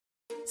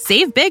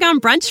Save big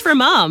on brunch for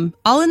mom,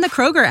 all in the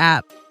Kroger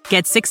app.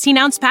 Get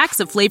 16-ounce packs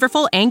of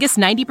flavorful Angus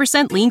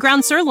 90% lean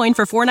ground sirloin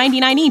for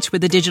 $4.99 each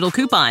with a digital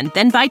coupon.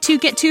 Then buy 2,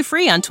 get 2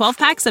 free on 12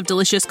 packs of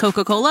delicious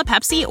Coca-Cola,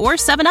 Pepsi, or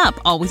 7-Up,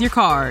 all with your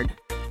card.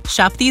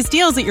 Shop these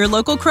deals at your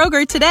local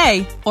Kroger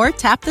today, or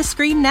tap the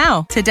screen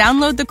now to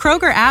download the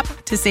Kroger app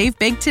to save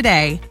big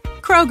today.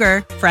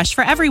 Kroger, fresh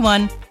for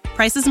everyone.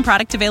 Prices and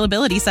product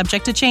availability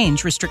subject to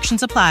change.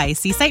 Restrictions apply.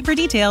 See site for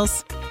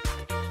details.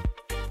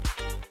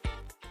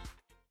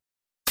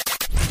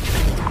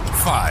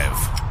 5,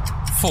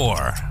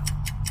 4,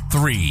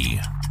 3,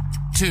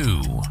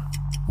 2,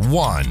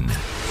 1.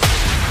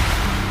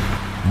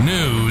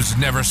 News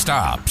never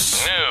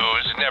stops.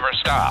 News never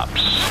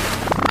stops.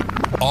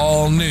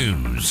 All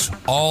news,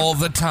 all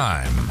the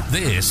time.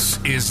 This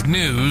is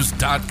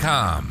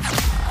News.com.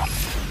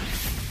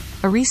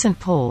 A recent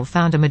poll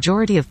found a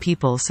majority of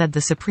people said the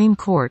Supreme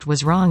Court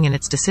was wrong in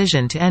its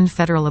decision to end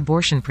federal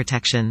abortion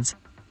protections.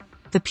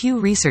 The Pew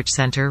Research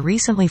Center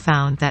recently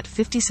found that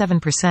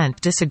 57%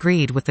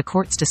 disagreed with the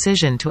court's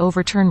decision to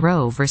overturn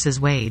Roe v.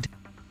 Wade.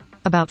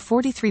 About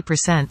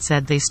 43%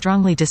 said they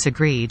strongly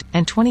disagreed,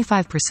 and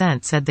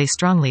 25% said they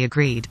strongly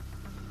agreed.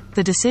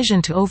 The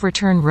decision to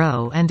overturn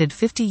Roe ended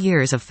 50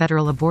 years of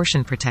federal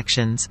abortion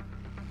protections.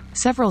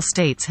 Several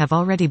states have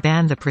already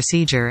banned the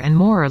procedure and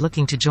more are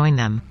looking to join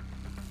them.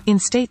 In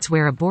states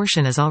where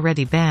abortion is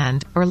already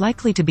banned, or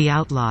likely to be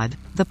outlawed,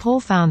 the poll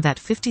found that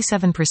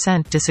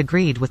 57%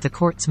 disagreed with the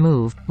court's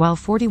move, while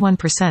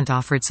 41%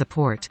 offered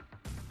support.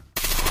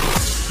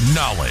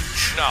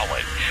 Knowledge.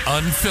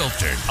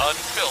 Unfiltered.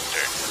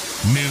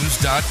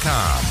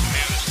 News.com.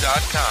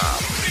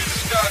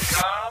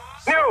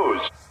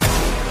 News.